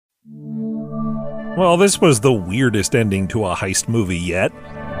Well, this was the weirdest ending to a heist movie yet.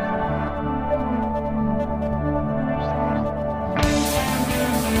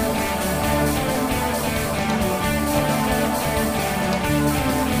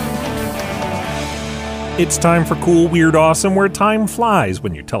 It's time for Cool, Weird, Awesome, where time flies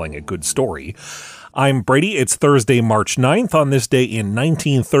when you're telling a good story. I'm Brady. It's Thursday, March 9th. On this day in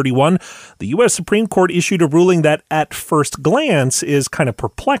 1931, the U.S. Supreme Court issued a ruling that, at first glance, is kind of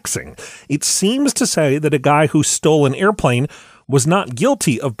perplexing. It seems to say that a guy who stole an airplane was not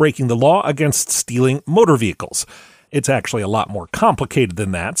guilty of breaking the law against stealing motor vehicles. It's actually a lot more complicated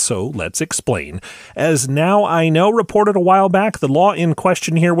than that, so let's explain. As Now I Know reported a while back, the law in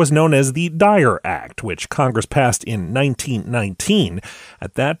question here was known as the Dyer Act, which Congress passed in 1919.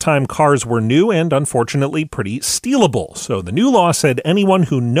 At that time, cars were new and, unfortunately, pretty stealable. So the new law said anyone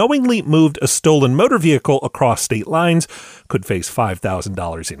who knowingly moved a stolen motor vehicle across state lines could face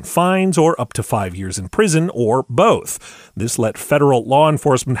 $5,000 in fines or up to 5 years in prison, or both. This let federal law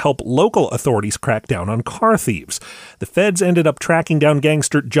enforcement help local authorities crack down on car thieves. The feds ended up tracking down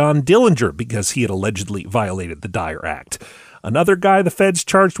gangster John Dillinger because he had allegedly violated the Dyer Act. Another guy the feds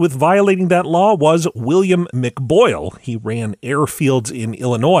charged with violating that law was William McBoyle. He ran airfields in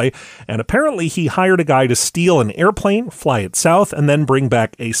Illinois, and apparently he hired a guy to steal an airplane, fly it south, and then bring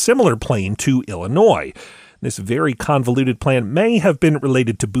back a similar plane to Illinois. This very convoluted plan may have been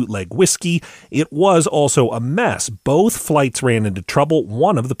related to bootleg whiskey. It was also a mess. Both flights ran into trouble.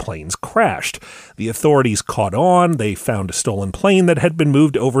 One of the planes crashed. The authorities caught on. They found a stolen plane that had been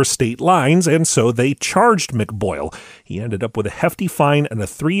moved over state lines, and so they charged McBoyle. He ended up with a hefty fine and a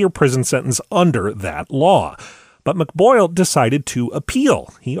 3-year prison sentence under that law. But McBoyle decided to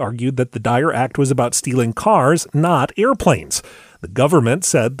appeal. He argued that the Dyer Act was about stealing cars, not airplanes. The government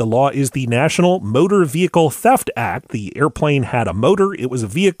said the law is the National Motor Vehicle Theft Act. The airplane had a motor, it was a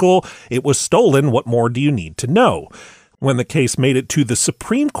vehicle, it was stolen. What more do you need to know? When the case made it to the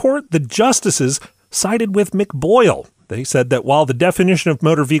Supreme Court, the justices sided with McBoyle. They said that while the definition of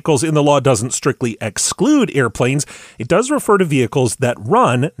motor vehicles in the law doesn't strictly exclude airplanes, it does refer to vehicles that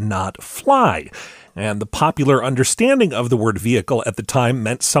run, not fly. And the popular understanding of the word vehicle at the time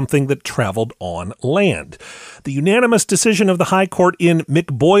meant something that traveled on land. The unanimous decision of the High Court in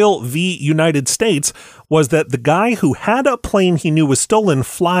McBoyle v. United States was that the guy who had a plane he knew was stolen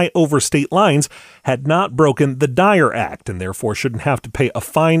fly over state lines had not broken the Dyer Act and therefore shouldn't have to pay a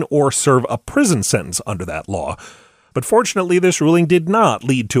fine or serve a prison sentence under that law. But fortunately, this ruling did not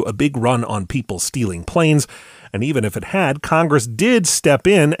lead to a big run on people stealing planes. And even if it had, Congress did step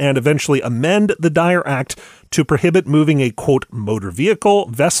in and eventually amend the Dyer Act to prohibit moving a, quote, motor vehicle,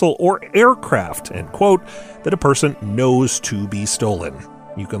 vessel, or aircraft, end quote, that a person knows to be stolen.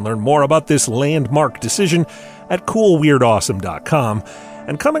 You can learn more about this landmark decision at coolweirdawesome.com.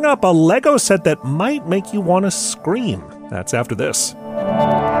 And coming up, a Lego set that might make you want to scream. That's after this.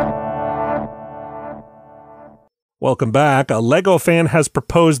 Welcome back. A Lego fan has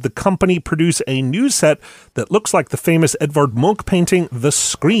proposed the company produce a new set that looks like the famous Edvard Munch painting, The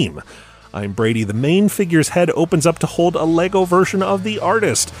Scream. I'm Brady. The main figure's head opens up to hold a Lego version of the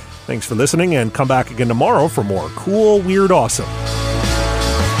artist. Thanks for listening, and come back again tomorrow for more Cool, Weird, Awesome.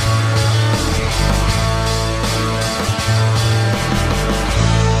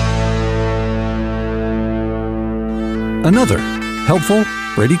 Another helpful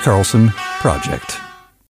Brady Carlson project.